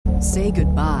Say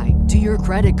goodbye to your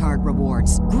credit card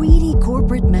rewards. Greedy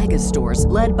corporate mega stores,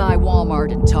 led by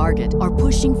Walmart and Target, are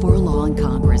pushing for a law in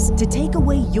Congress to take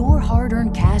away your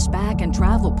hard-earned cash back and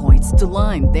travel points to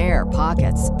line their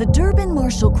pockets. The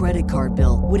Durbin-Marshall credit card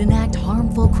bill would enact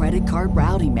harmful credit card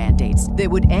routing mandates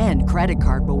that would end credit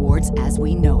card rewards as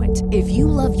we know it. If you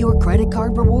love your credit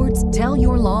card rewards, tell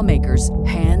your lawmakers,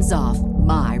 hands off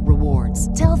my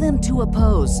rewards. Tell them to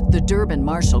oppose the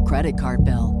Durbin-Marshall credit card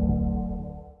bill.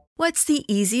 What's the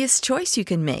easiest choice you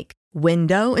can make?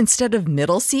 Window instead of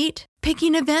middle seat?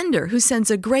 Picking a vendor who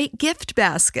sends a great gift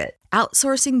basket?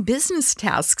 Outsourcing business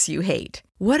tasks you hate?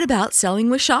 What about selling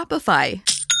with Shopify?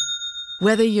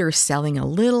 Whether you're selling a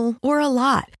little or a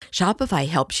lot, Shopify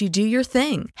helps you do your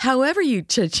thing, however you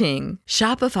cha-ching.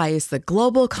 Shopify is the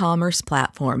global commerce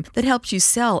platform that helps you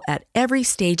sell at every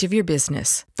stage of your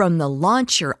business. From the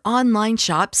launch your online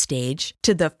shop stage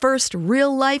to the first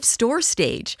real-life store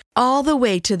stage, all the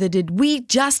way to the did we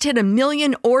just hit 1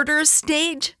 million orders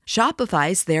stage?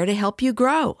 Shopify's there to help you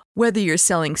grow. Whether you're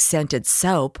selling scented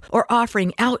soap or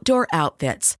offering outdoor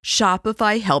outfits,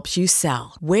 Shopify helps you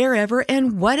sell. Wherever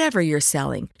and whatever you're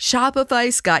selling,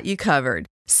 Shopify's got you covered.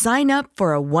 Sign up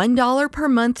for a $1 per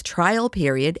month trial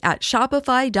period at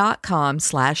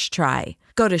shopify.com/try.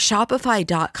 Go to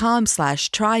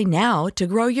shopify.com/try now to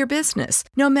grow your business,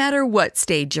 no matter what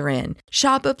stage you're in.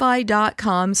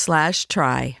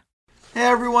 Shopify.com/try. Hey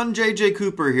everyone, JJ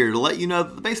Cooper here to let you know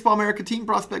that the Baseball America Team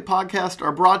Prospect Podcast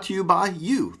are brought to you by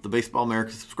you, the Baseball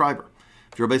America subscriber.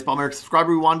 If you're a Baseball America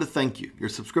subscriber, we wanted to thank you. Your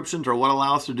subscriptions are what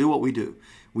allow us to do what we do.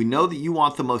 We know that you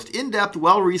want the most in-depth,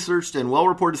 well-researched, and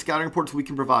well-reported scouting reports we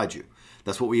can provide you.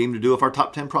 That's what we aim to do with our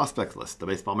top 10 prospect list, the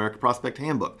Baseball America Prospect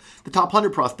Handbook, the top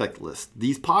 100 prospect list,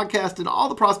 these podcasts, and all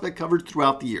the prospect coverage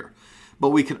throughout the year.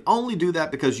 But we can only do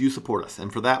that because you support us,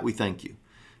 and for that, we thank you.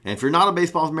 And if you're not a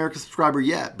Baseball America subscriber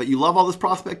yet, but you love all this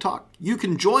prospect talk, you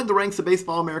can join the ranks of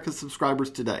Baseball America subscribers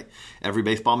today. Every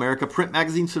Baseball America print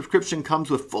magazine subscription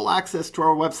comes with full access to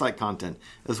our website content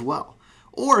as well.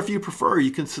 Or if you prefer,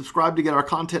 you can subscribe to get our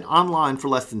content online for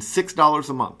less than $6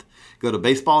 a month. Go to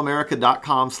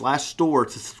baseballamerica.com/store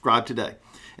to subscribe today.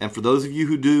 And for those of you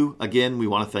who do, again, we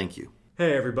want to thank you.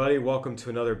 Hey everybody, welcome to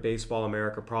another Baseball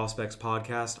America Prospects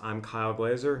podcast. I'm Kyle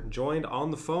Glazer, joined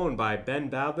on the phone by Ben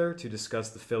Badler to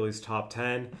discuss the Phillies top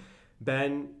 10.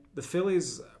 Ben, the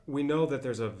Phillies, we know that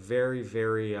there's a very,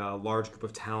 very large group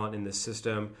of talent in this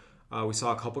system. We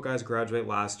saw a couple guys graduate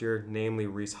last year, namely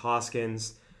Rhys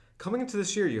Hoskins. Coming into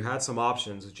this year, you had some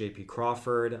options with J.P.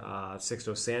 Crawford,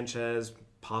 Sixto Sanchez,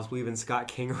 possibly even Scott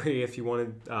Kingery if you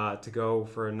wanted to go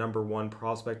for a number one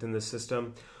prospect in this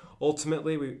system.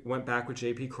 Ultimately, we went back with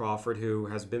J.P. Crawford, who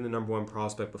has been the number one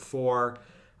prospect before,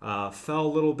 fell a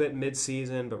little bit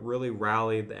mid-season, but really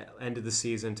rallied the end of the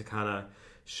season to kind of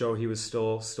show he was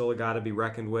still a guy to be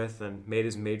reckoned with and made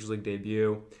his major league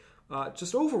debut.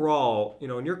 Just overall,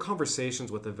 in your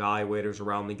conversations with evaluators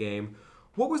around the game,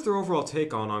 what was their overall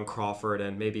take on Crawford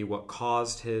and maybe what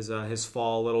caused his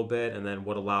fall a little bit and then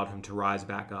what allowed him to rise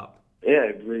back up?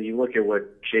 Yeah, you look at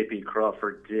what J.P.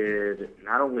 Crawford did,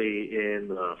 not only in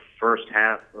the first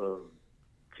half of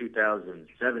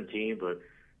 2017, but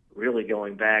really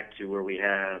going back to where we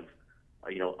have,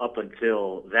 up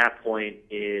until that point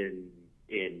in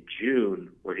June,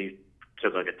 where he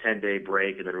took like a 10-day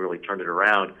break and then really turned it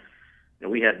around.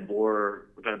 We had we're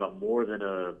talking about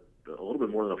a little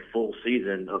bit more than a full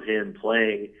season of him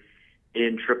playing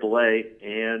in AAA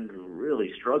and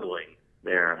really struggling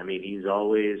there. I mean, he's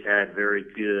always had very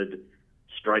good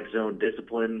strike zone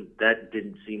discipline. That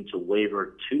didn't seem to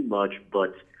waver too much,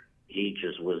 but he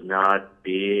just was not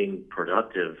being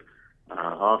productive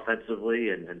offensively,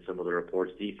 and some of the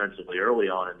reports defensively early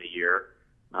on in the year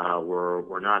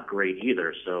were not great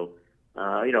either. So,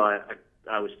 I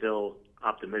was still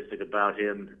optimistic about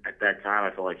him at that time.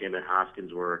 I felt like him and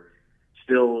Hoskins were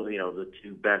still, the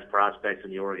two best prospects in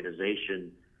the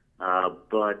organization,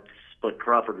 but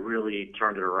Crawford really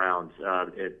turned it around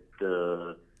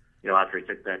after he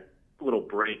took that little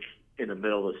break in the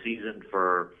middle of the season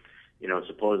for,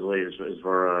 supposedly is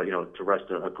for to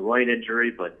rest a groin injury,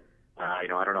 but I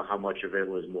don't know how much of it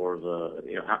was more of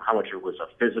how much of it was a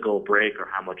physical break or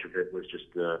how much of it was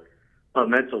just a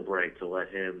mental break to let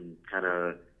him kind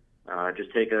of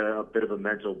just take a bit of a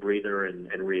mental breather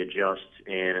and readjust.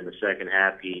 And in the second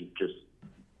half, he just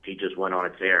went on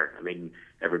a tear. I mean,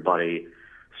 everybody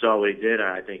saw what he did.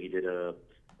 I think he did a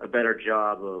better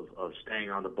job of staying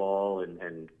on the ball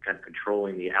and kind of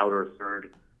controlling the outer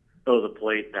third of the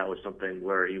plate. That was something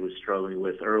where he was struggling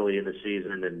with early in the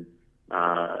season, and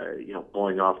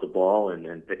pulling off the ball,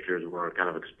 and pitchers were kind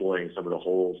of exploiting some of the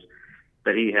holes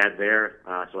that he had there.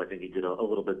 So I think he did a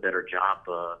little bit better job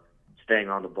staying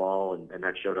on the ball, and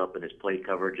that showed up in his plate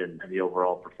coverage and the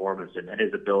overall performance, and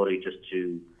his ability just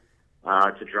to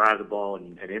drive the ball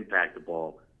and impact the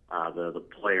ball. The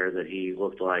player that he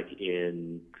looked like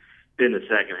in the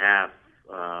second half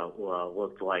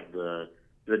looked like the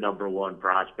number one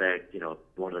prospect,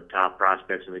 one of the top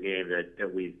prospects in the game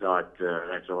that we thought,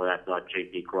 I thought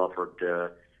J.P.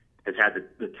 Crawford has had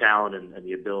the talent and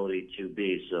the ability to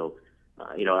be. So,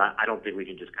 I don't think we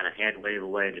can just kind of hand wave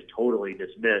away and just totally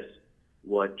dismiss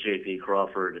what J.P.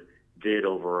 Crawford did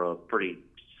over a pretty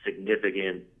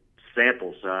significant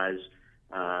sample size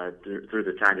through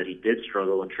the time that he did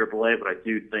struggle in AAA. But I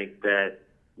do think that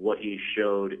what he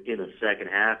showed in the second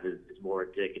half is more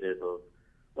indicative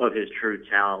of his true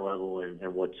talent level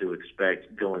and what to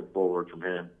expect going forward from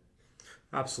him.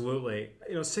 Absolutely.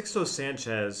 Sixto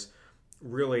Sanchez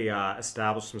really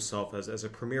established himself as a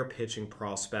premier pitching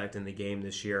prospect in the game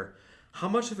this year. How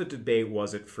much of a debate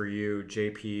was it for you,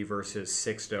 JP versus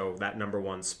Sixto, that number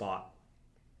one spot?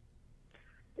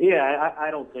 Yeah,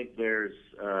 I don't think there's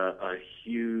a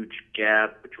huge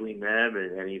gap between them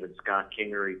and even Scott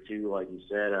Kingery, too, like you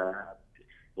said.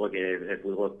 If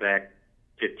we look back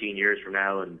 15 years from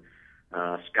now and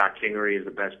Scott Kingery is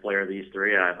the best player of these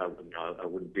three, I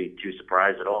wouldn't be too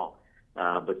surprised at all.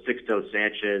 But Sixto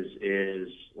Sanchez is,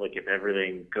 like, if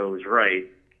everything goes right,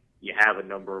 you have a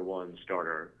number one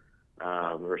starter.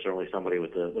 Or certainly somebody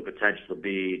with the potential to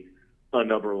be a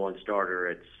number one starter.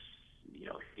 It's,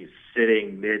 he's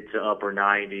sitting mid to upper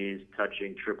 90s,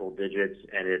 touching triple digits,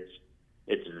 and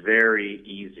it's very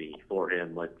easy for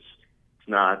him. It's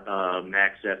not a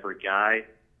max effort guy.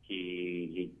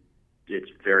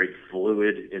 It's very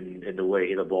fluid in the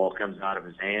way the ball comes out of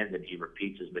his hand, and he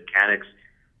repeats his mechanics.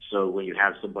 So when you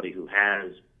have somebody who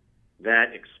has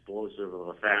that explosive of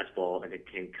a fastball and it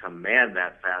can command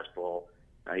that fastball,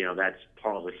 that's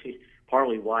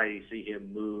partly why you see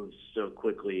him move so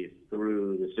quickly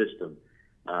through the system.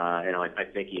 I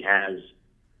think he has,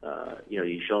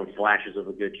 he's shown flashes of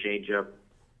a good changeup,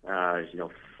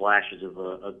 flashes of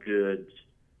a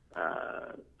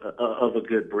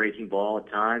good breaking ball at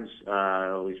times,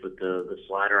 at least with the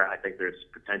slider. I think there's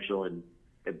potential in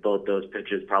both those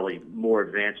pitches, probably more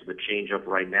advanced with the changeup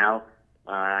right now.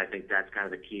 I think that's kind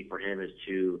of the key for him, is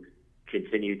to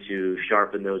continue to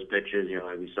sharpen those pitches.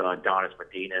 We saw Adonis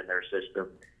Medina in their system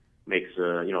makes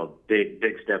a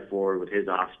big step forward with his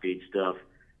off-speed stuff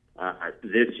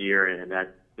this year, and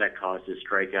that caused his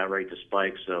strikeout rate to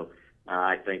spike. So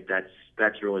I think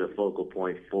that's really the focal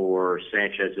point for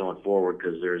Sanchez going forward,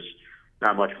 because there's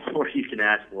not much more you can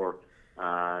ask for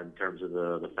in terms of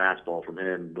the fastball from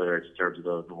him, whether it's in terms of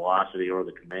the velocity or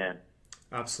the command.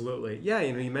 Absolutely. Yeah,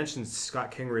 you mentioned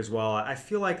Scott Kingery as well. I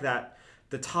feel like that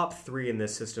the top three in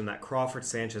this system, that Crawford,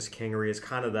 Sanchez, Kingery, is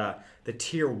kind of the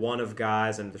tier one of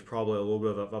guys, and there's probably a little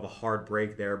bit of a hard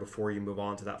break there before you move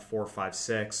on to that 4, 5,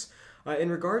 6.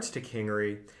 In regards to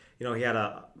Kingery, he had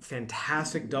a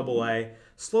fantastic AA,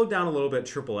 slowed down a little bit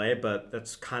AAA, but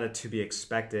that's kind of to be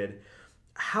expected.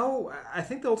 I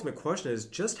think the ultimate question is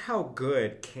just how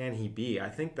good can he be? I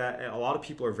think that a lot of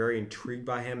people are very intrigued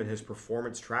by him and his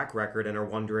performance track record and are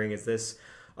wondering, is this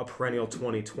a perennial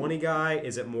 2020 guy?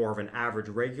 Is it more of an average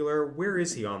regular? Where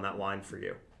is he on that line for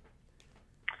you?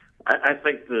 I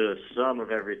think the sum of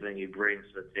everything he brings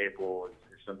to the table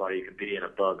is somebody who can be an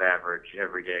above average,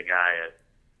 everyday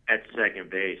guy at second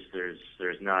base.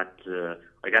 There's not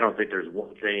I don't think there's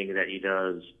one thing that he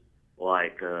does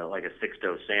like a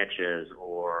Sixto Sanchez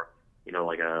or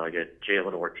like a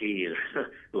Jalen Ortiz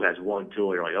who has one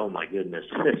tool. You're like, oh my goodness,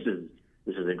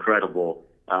 this is incredible.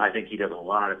 I think he does a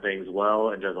lot of things well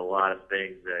and does a lot of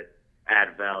things that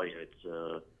add value.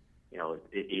 It's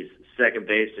he's second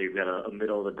base, so you've got a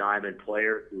middle of the diamond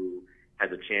player who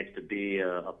has a chance to be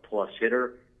a plus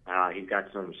hitter. He's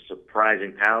got some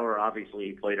surprising power. Obviously,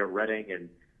 he played at Reading,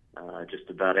 and just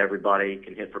about everybody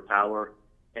can hit for power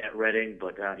at Reading.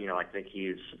 But I think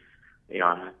he's,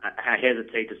 I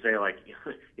hesitate to say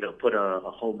put a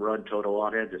home run total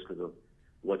on him just because of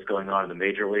what's going on in the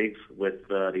major leagues with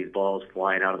these balls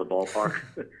flying out of the ballpark.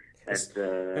 And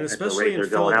especially at the rate they're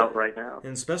going out right now.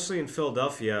 And especially in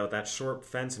Philadelphia, that short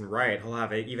fence and right, he'll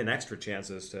have even extra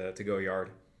chances to go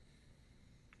yard.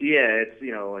 Yeah, it's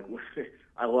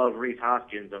I love Rhys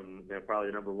Hoskins. I'm probably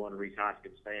the number one Rhys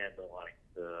Hoskins fan, but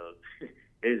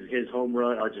his home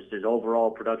run, just his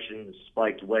overall production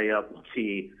spiked way up once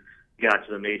he got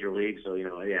to the major league. So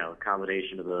a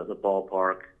combination of the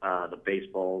ballpark, the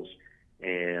baseballs,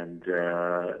 and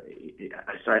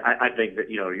I think that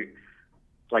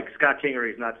like Scott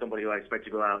Kingery is not somebody who I expect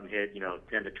to go out and hit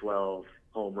 10 to 12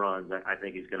 home runs. I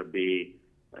think he's going to be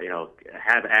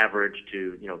have average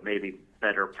to maybe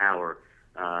better power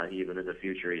even in the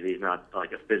future. He's not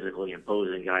like a physically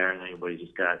imposing guy or anything, but he's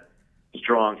just got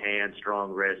strong hands,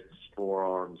 strong wrists,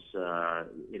 forearms.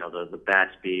 The bat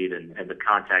speed and the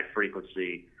contact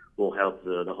frequency will help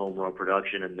the home run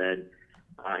production. And then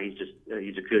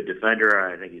he's a good defender.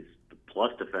 I think he's the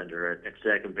plus defender at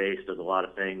second base. Does a lot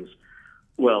of things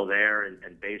well there,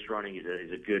 and base running. He's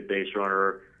a good base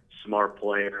runner, smart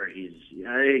player. He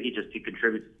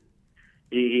contributes.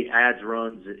 He adds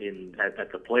runs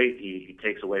at the plate. He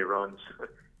takes away runs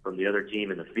from the other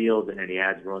team in the field, and he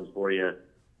adds runs for you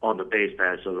on the base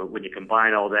pass. So when you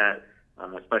combine all that,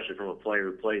 especially from a player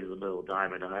who plays in the middle of the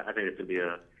diamond, I think it's going to be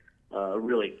a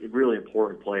really, really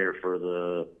important player for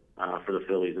the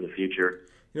Phillies in the future.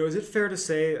 Is it fair to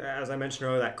say, as I mentioned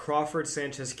earlier, that Crawford,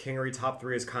 Sanchez, Kingery, top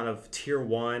three is kind of tier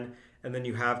one, and then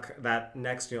you have that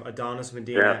next, Adonis,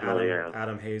 Medina,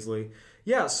 Adam Hazley.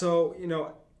 Yeah, so,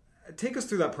 take us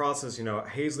through that process.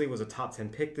 Hazley was a top 10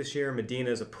 pick this year. Medina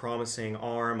is a promising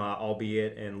arm,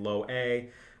 albeit in low A.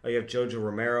 You have Jojo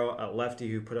Romero, a lefty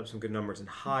who put up some good numbers in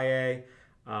high A.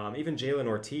 Even Jalen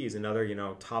Ortiz, another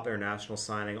top international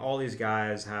signing. All these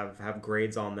guys have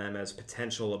grades on them as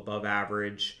potential above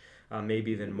average,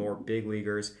 maybe even more big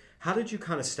leaguers. How did you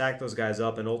kind of stack those guys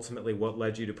up, and ultimately what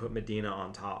led you to put Medina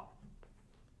on top?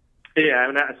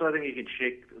 Yeah, so I think you can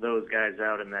shake those guys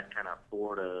out in that kind of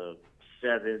 4 to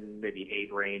 7, maybe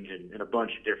 8 range in a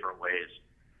bunch of different ways.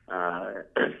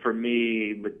 For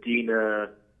me, Medina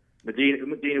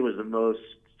was the most.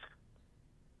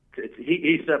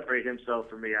 He separated himself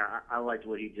for me. I liked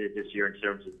what he did this year in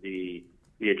terms of the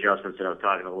adjustments that I was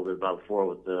talking a little bit about before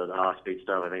with the off-speed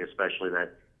stuff. I think especially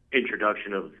that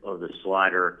introduction of the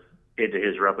slider into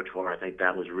his repertoire. I think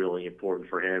that was really important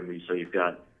for him. So you've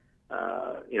got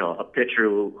a pitcher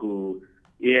who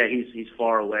he's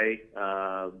far away,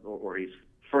 or he's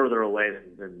further away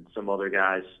than some other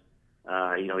guys.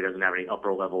 He doesn't have any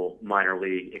upper level minor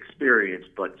league experience,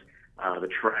 but the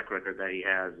track record that he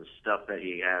has, the stuff that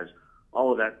he has,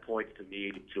 all of that points to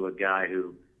me to a guy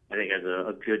who I think has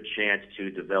a good chance to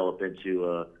develop into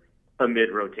a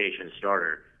mid-rotation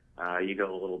starter. You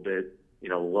go a little bit,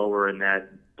 lower in that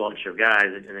bunch of guys,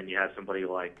 and then you have somebody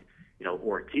like,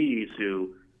 Ortiz,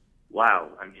 who, wow,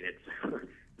 I mean, it's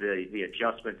the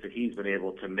adjustments that he's been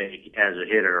able to make as a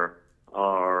hitter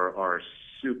are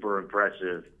super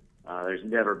impressive. There's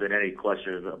never been any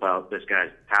question about this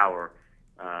guy's power.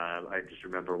 I just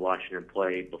remember watching him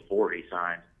play before he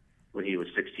signed when he was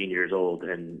 16 years old,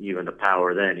 and even the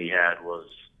power then he had was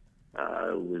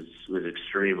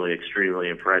extremely, extremely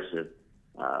impressive.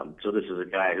 So this is a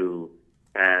guy who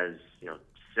has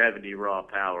 70 raw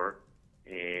power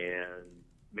and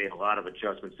made a lot of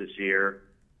adjustments this year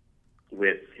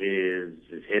with his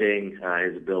hitting,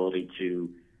 his ability to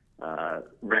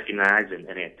recognize and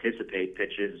anticipate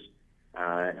pitches,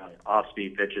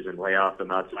 off-speed pitches, and lay off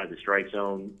them outside the strike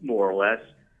zone more or less,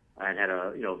 and had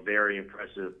a very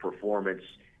impressive performance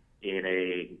in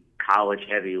a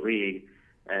college-heavy league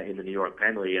in the New York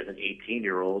Penn League as an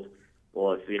 18-year-old.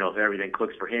 Well, if everything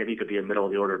clicks for him, he could be a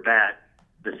middle-of-the-order bat.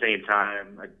 At the same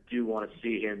time, I do want to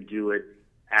see him do it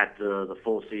at the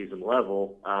full season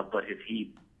level. But if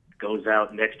he goes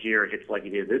out next year and hits like he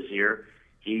did this year,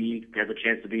 he has a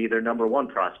chance to be their number one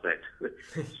prospect.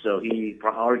 So he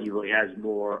arguably has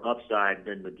more upside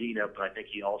than Medina, but I think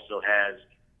he also has,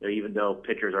 even though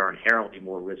pitchers are inherently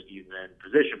more risky than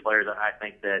position players, I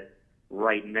think that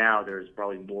right now there's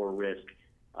probably more risk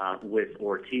with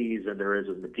Ortiz than there is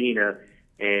with Medina.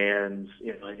 And,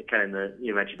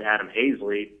 you mentioned Adam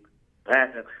Hazley.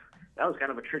 That was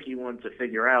kind of a tricky one to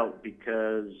figure out,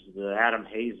 because the Adam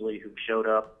Hazley who showed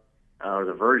up, or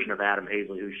the version of Adam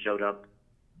Hazley who showed up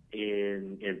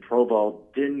in Pro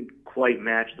Bowl, didn't quite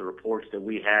match the reports that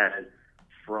we had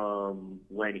from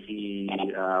when he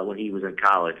was in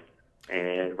college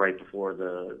and right before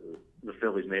the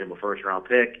Phillies made him a first-round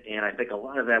pick. And I think a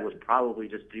lot of that was probably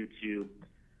just due to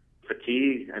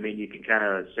fatigue. I mean, you can kind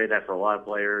of say that for a lot of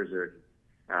players, or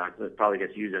it probably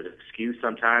gets used as an excuse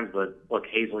sometimes. But look,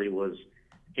 Hazley was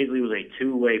a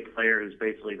two-way player who's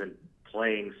basically been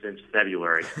playing since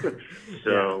February.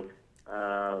 So,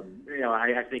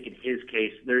 I think in his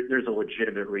case, there's a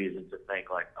legitimate reason to think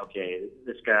like, okay,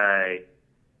 this guy,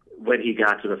 when he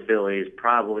got to the Phillies,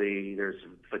 probably there's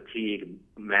some fatigue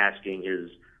masking his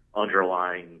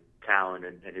underlying talent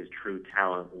and his true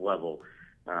talent level.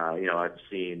 I've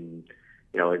seen,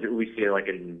 we see it like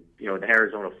in the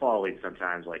Arizona Fall League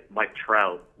sometimes, like Mike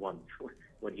Trout, when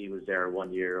he was there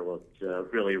one year, looked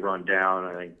really run down.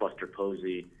 I think Buster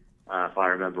Posey, if I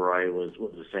remember right, was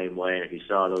the same way. And if you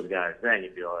saw those guys then,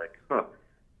 you'd be like,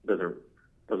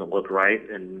 doesn't look right.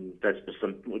 And that's just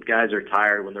guys are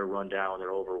tired when they're run down, when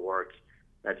they're overworked.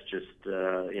 that's just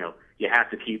you have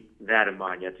to keep that in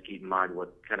mind. You have to keep in mind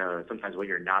what sometimes what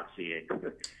you're not seeing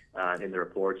in the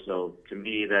reports. So to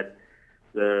me, that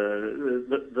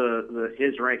the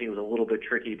his ranking was a little bit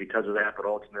tricky because of that, but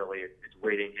ultimately it's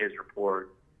weighting his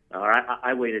report.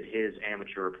 I weighted his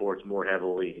amateur reports more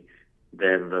heavily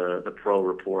than the pro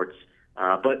reports.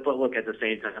 But look, at the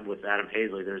same time with Adam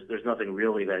Hazley, there's nothing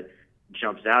really that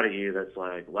jumps out at you that's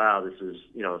like, wow, this is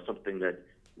something that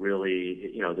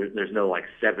really there's no like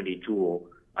 70 tool.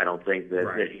 I don't think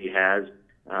that he has.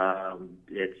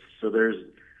 There's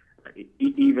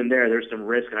even there's some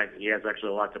risk, and I think he has actually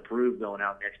a lot to prove going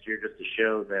out next year, just to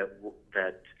show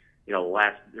that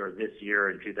this year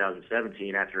in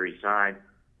 2017 after he signed,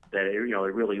 that it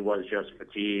really was just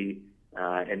fatigue,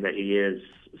 and that he is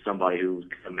somebody who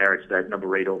merits that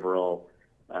number 8 overall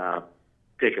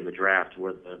pick in the draft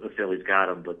where the Phillies got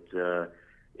him. But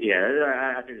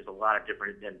I think there's a lot of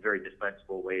different and very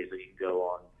dispensable ways that you can go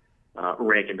on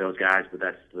ranking those guys, but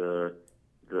that's the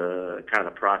kind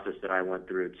of the process that I went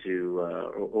through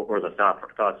or the thoughts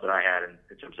that I had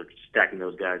in terms of stacking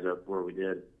those guys up where we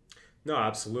did. No,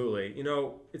 absolutely.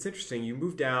 It's interesting. You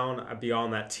move down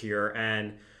beyond that tier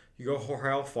and you go Jorge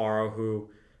Alfaro,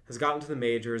 who has gotten to the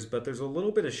majors, but there's a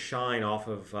little bit of shine off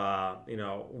of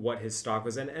what his stock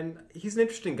was. And he's an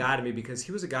interesting guy to me because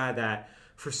he was a guy that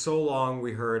for so long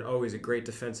we heard, oh, he's a great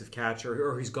defensive catcher,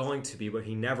 or he's going to be, but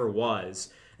he never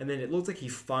was. And then it looked like he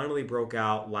finally broke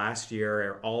out last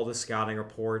year. All the scouting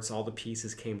reports, all the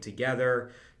pieces came together.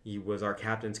 He was our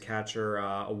captain's catcher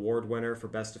award winner for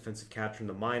best defensive catcher in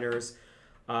the minors.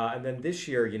 And then this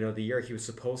year, the year he was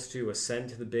supposed to ascend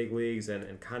to the big leagues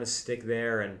and kind of stick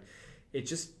there. And it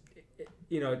just,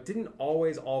 it didn't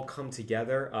always all come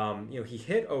together. He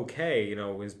hit okay,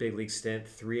 his big league stint,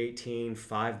 318,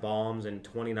 5 bombs in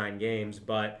 29 games.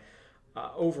 But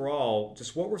overall,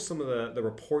 just what were some of the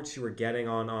reports you were getting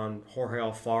on Jorge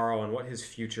Alfaro and what his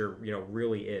future,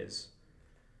 really is?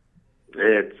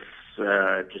 It's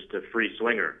just a free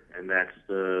swinger, and that's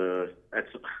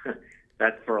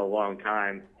that for a long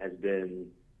time has been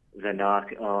the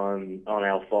knock on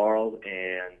Alfaro.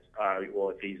 And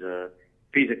if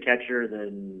he's a catcher,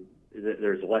 then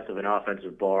there's less of an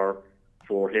offensive bar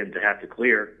for him to have to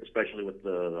clear, especially with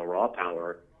the raw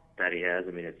power that he has.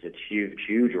 I mean, it's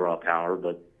huge raw power,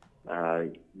 but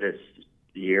this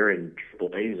year in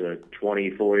AAA, he's a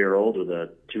 24-year-old with a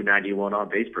 291 on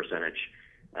base percentage.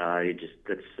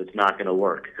 It's not going to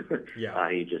work. Yeah.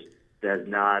 He just has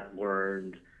not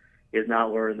learned. He has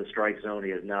not learned the strike zone.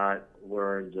 He has not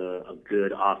learned a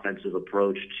good offensive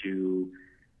approach to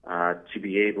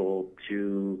be able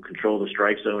to control the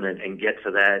strike zone and get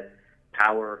to that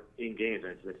power in games.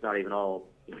 And it's not even all.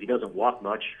 He doesn't walk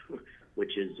much,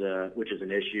 which is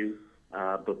an issue.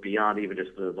 But beyond even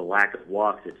just the lack of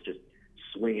walks, it's just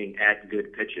swinging at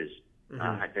good pitches. Mm-hmm.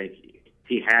 I think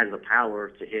he has the power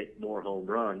to hit more home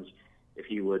runs if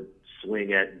he would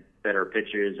swing at better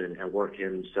pitches and work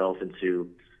himself into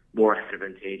more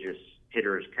advantageous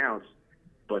hitters' counts.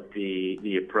 But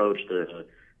the approach,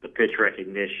 the pitch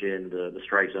recognition, the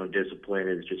strike zone discipline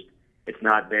is just, it's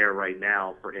not there right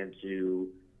now for him to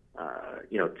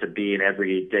be an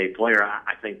everyday player.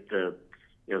 I think the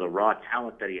raw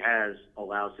talent that he has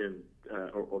allows him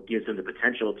or gives him the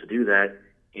potential to do that.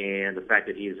 And the fact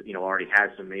that he's already has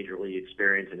some major league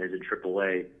experience and is in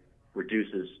AAA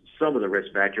reduces some of the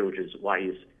risk factor, which is why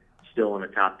he's still in the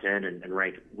top 10 and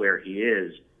ranked where he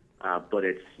is. But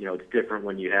it's different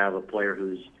when you have a player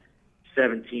who's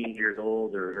 17 years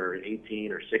old or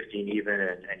 18 or 16 even,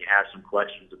 and you have some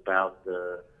questions about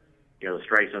the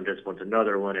strike zone discipline.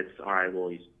 Another one, it's all right. Well,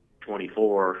 he's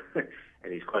 24,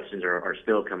 and these questions are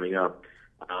still coming up.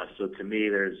 So to me,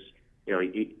 there's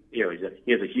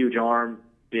he has a huge arm,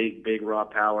 big raw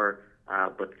power,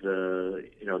 but the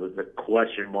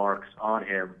question marks on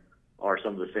him are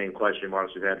some of the same question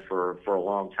marks we've had for a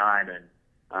long time, and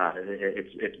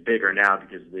it's bigger now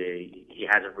because he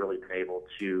hasn't really been able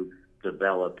to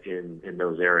develop in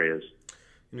those areas.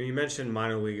 You mentioned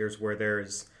minor leaguers where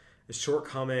there's a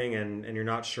shortcoming and you're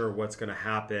not sure what's going to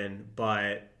happen,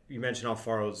 but you mentioned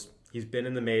Alfaro's, he's been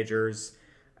in the majors,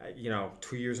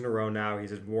 2 years in a row now.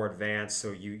 He's more advanced,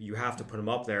 so you have to put him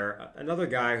up there. Another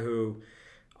guy who,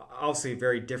 obviously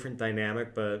very different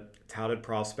dynamic, but touted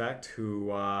prospect who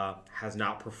has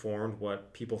not performed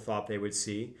what people thought they would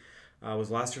see, was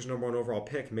last year's number 1 overall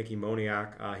pick, Mickey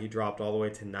Moniak. He dropped all the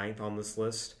way to 9th on this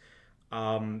list.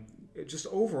 Just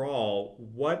overall,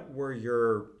 what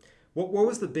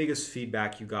was the biggest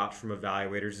feedback you got from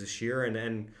evaluators this year,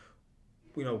 and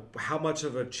how much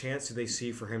of a chance do they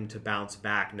see for him to bounce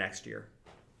back next year?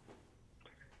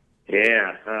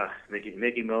 Yeah,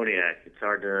 Mickey Moniak. It's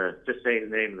hard to just say the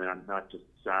name and then I'm not just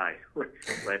sigh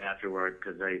right afterward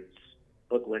because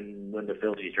look when the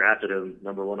Phillies drafted him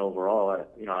number 1 overall. I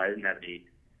didn't have any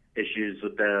issues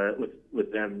with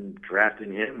them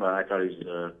drafting him. I thought he was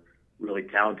a really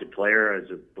talented player, as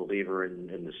a believer in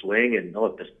the swing. And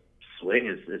look, the swing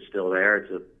is still there.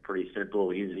 It's a pretty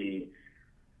simple, easy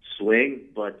swing,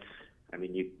 but I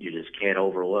mean you just can't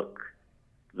overlook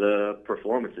the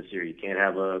performance this year. You can't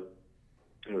have a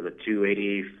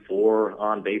 284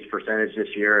 on base percentage this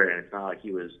year, and it's not like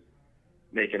he was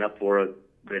making up for it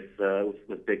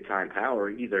with big time power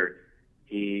either.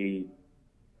 He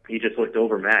just looked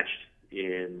overmatched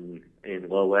in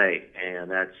low A,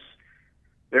 and that's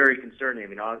very concerning. I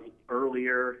mean,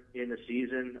 earlier in the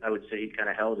season, I would say he kind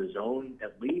of held his own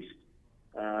at least.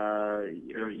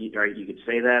 You could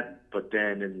say that, but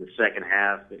then in the second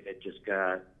half, it just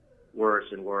got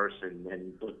worse and worse, and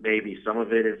maybe some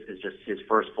of it is just his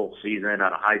first full season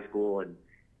out of high school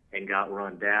and got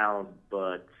run down,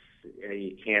 but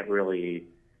you can't really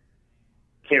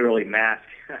mask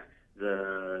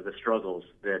the struggles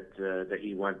that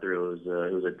he went through.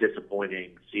 It was a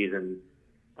disappointing season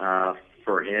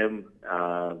for him,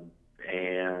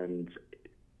 and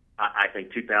I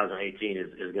think 2018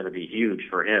 is going to be huge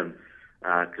for him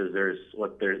because there's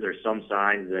some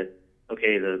signs that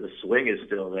okay, the swing is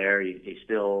still there. He's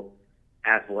still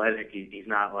athletic. He's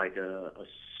not like a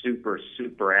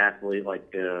super athlete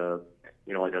like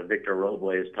like a Victor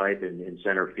Robles type in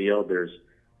center field. There's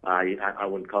I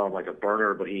wouldn't call him like a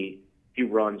burner, but he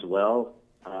runs well.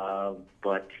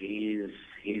 But he's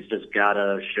just got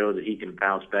to show that he can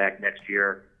bounce back next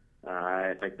year.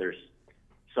 I think there's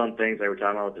some things they were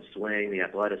talking about with the swing, the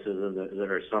athleticism.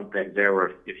 There are some things there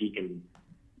where if he can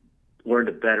learn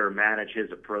to better manage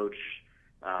his approach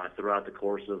throughout the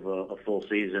course of a full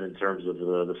season in terms of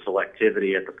the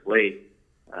selectivity at the plate,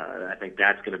 I think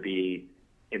that's going to be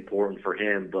important for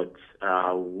him. But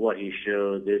what he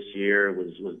showed this year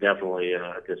was definitely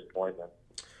a disappointment.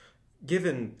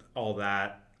 Given all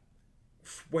that,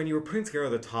 when you were putting together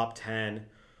the top 10,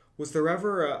 was there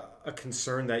ever a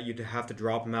concern that you'd have to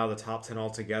drop him out of the top 10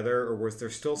 altogether, or was there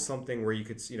still something where you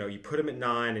could, you put him at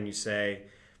 9 and you say,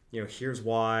 here's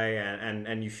why,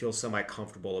 and you feel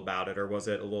semi-comfortable about it, or was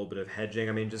it a little bit of hedging?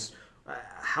 I mean, just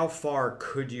how far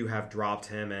could you have dropped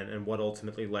him, and what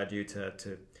ultimately led you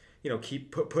to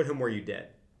put him where you did?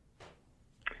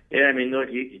 Yeah, I mean, look,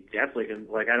 you definitely can.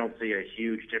 I don't see a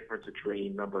huge difference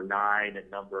between number 9 and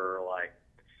number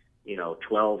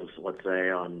 12, let's say,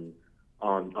 on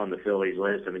the Phillies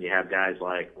list. I mean, you have guys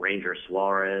like Ranger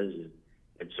Suarez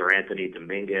and Seranthony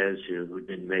Dominguez who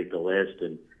didn't make the list,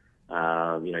 and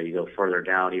you go further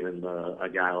down, even a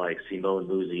guy like Simone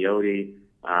Muzziotti,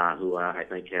 who I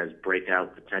think has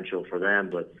breakout potential for them.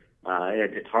 But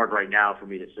it's hard right now for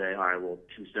me to say, all right, well,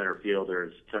 2 center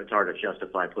fielders. It's hard to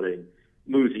justify putting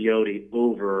Muzziotti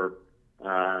over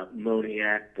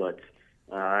Moniak, but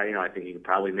I think you could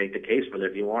probably make the case for that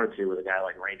if you wanted to with a guy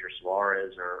like Ranger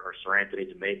Suarez or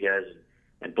Seranthony Dominguez,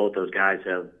 and both those guys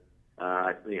have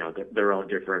their own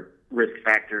different risk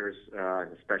factors,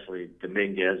 especially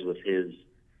Dominguez with his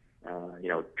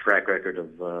track record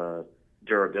of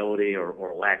durability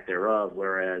or lack thereof.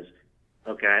 Whereas,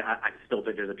 I still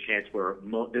think there's a chance where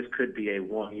this could be a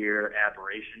 1-year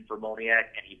aberration for Moniak,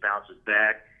 and he bounces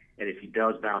back. And if he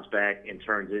does bounce back and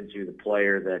turns into the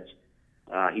player that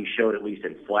he showed at least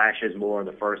in flashes more in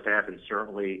the first half, and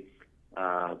certainly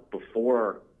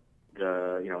before as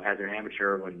an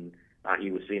amateur when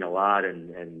he was seen a lot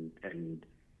and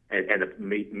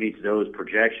meets those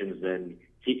projections, then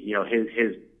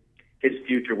his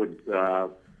future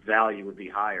value would be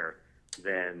higher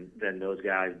than those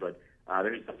guys. But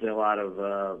there's definitely a lot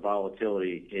of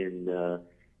volatility in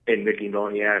Mickey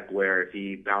Moniak, where if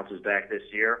he bounces back this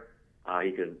year,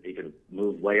 he can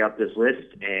move way up this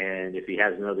list, and if he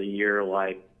has another year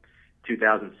like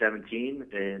 2017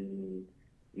 and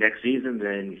next season,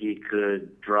 then he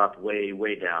could drop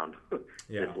way down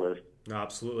this list. No,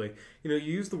 absolutely. You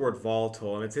use the word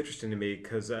volatile, and it's interesting to me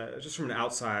because just from an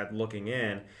outside looking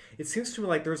in, it seems to me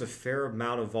like there's a fair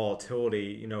amount of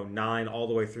volatility, 9 all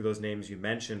the way through those names you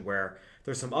mentioned, where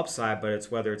there's some upside, but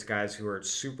it's whether it's guys who are at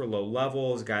super low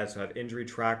levels, guys who have injury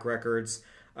track records.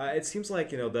 It seems like,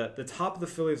 the top of the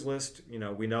Phillies list,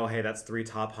 we know, hey, that's 3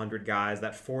 top 100 guys.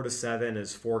 That 4 to 7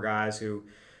 is 4 guys who,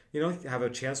 have a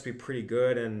chance to be pretty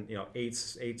good, and,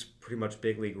 8's pretty much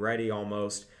big league ready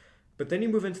almost. But then you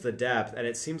move into the depth, and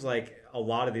it seems like a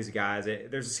lot of these guys, it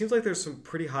seems like there's some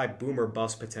pretty high boom or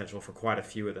bust potential for quite a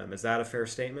few of them. Is that a fair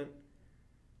statement?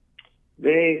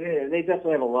 They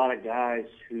definitely have a lot of guys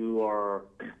who are,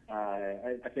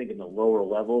 I think, in the lower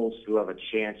levels who have a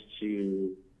chance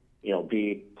to,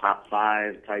 be top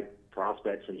 5 type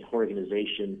prospects in the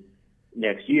organization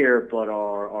next year, but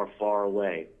are far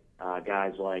away.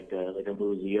 Guys like a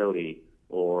Muziotti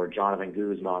or Jonathan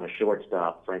Guzman, a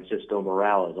shortstop, Francisco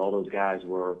Morales. All those guys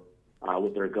were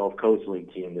with their Gulf Coast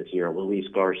League team this year. Luis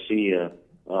Garcia,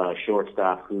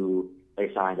 shortstop who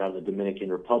they signed out of the Dominican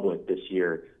Republic this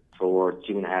year for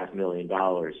 $2.5 million.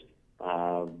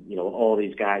 All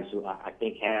these guys who I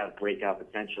think have breakout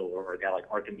potential, or a guy like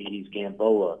Archimedes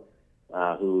Gamboa,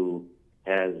 who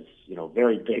has,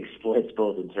 very big splits,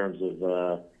 both in terms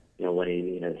of, when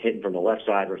he, hitting from the left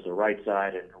side versus the right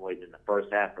side, and whether in the first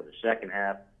half or the second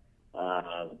half.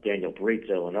 Daniel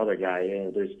Brito, another guy.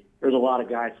 There's a lot of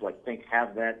guys who I think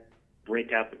have that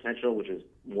breakout potential, which is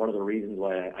one of the reasons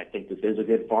why I think this is a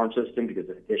good farm system, because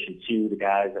in addition to the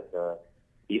guys at the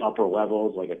upper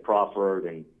levels, like at Crawford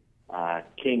and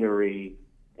Kingery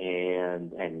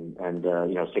and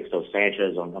Sixto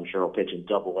Sanchez, I'm sure will pitch in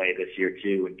Double-A this year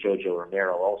too, and Jojo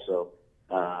Romero also.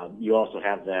 You also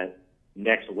have that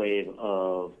next wave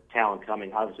of talent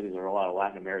coming. Obviously, there are a lot of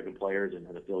Latin American players, and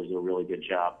the Phillies do a really good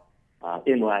job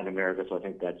in Latin America, so I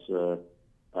think that's a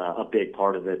big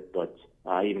part of it. But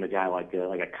even a guy like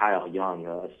a Kyle Young,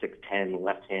 a 6'10"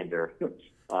 left-hander,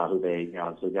 who they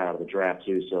so got out of the draft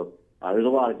too. So there's a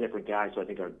lot of different guys who I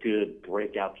think are good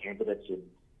breakout candidates, and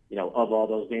of all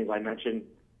those names I mentioned,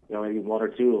 maybe one or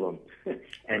two of them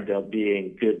end up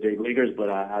being good big leaguers. But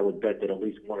I would bet that at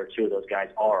least one or two of those guys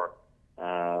are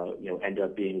end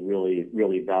up being really,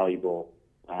 really valuable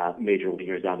major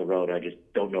leaguers down the road. I just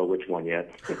don't know which one yet.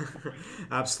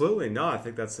 Absolutely. No, I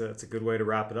think that's a good way to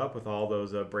wrap it up with all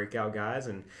those breakout guys,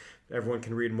 and everyone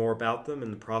can read more about them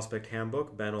in the Prospect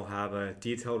Handbook. Ben will have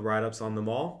detailed write-ups on them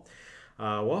all.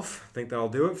 I think that'll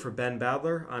do it. For Ben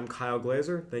Badler, I'm Kyle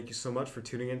Glazer. Thank you so much for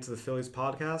tuning into the Phillies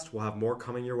podcast. We'll have more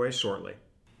coming your way shortly.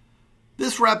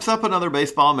 This wraps up another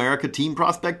Baseball America Team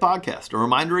Prospect podcast. A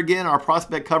reminder again, our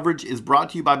prospect coverage is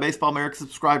brought to you by Baseball America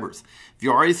subscribers. If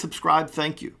you already subscribed,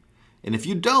 thank you. And if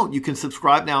you don't, you can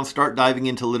subscribe now and start diving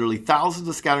into literally thousands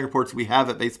of scouting reports we have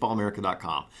at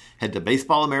baseballamerica.com. Head to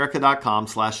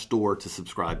baseballamerica.com/store to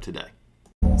subscribe today.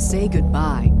 Say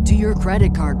goodbye to your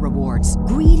credit card rewards.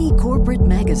 Greedy corporate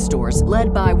mega stores,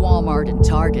 led by Walmart and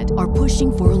Target, are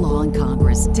pushing for a law in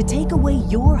Congress to take away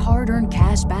your hard-earned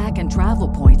cash back and travel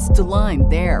points to line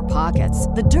their pockets.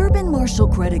 The Durbin-Marshall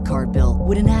credit card bill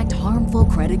would enact harmful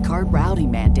credit card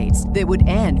routing mandates that would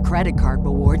end credit card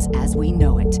rewards as we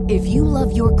know it. If you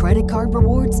love your credit card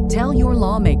rewards, tell your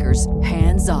lawmakers,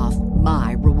 hands off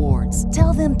my rewards.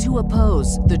 Tell them to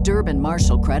oppose the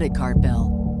Durbin-Marshall credit card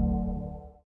bill.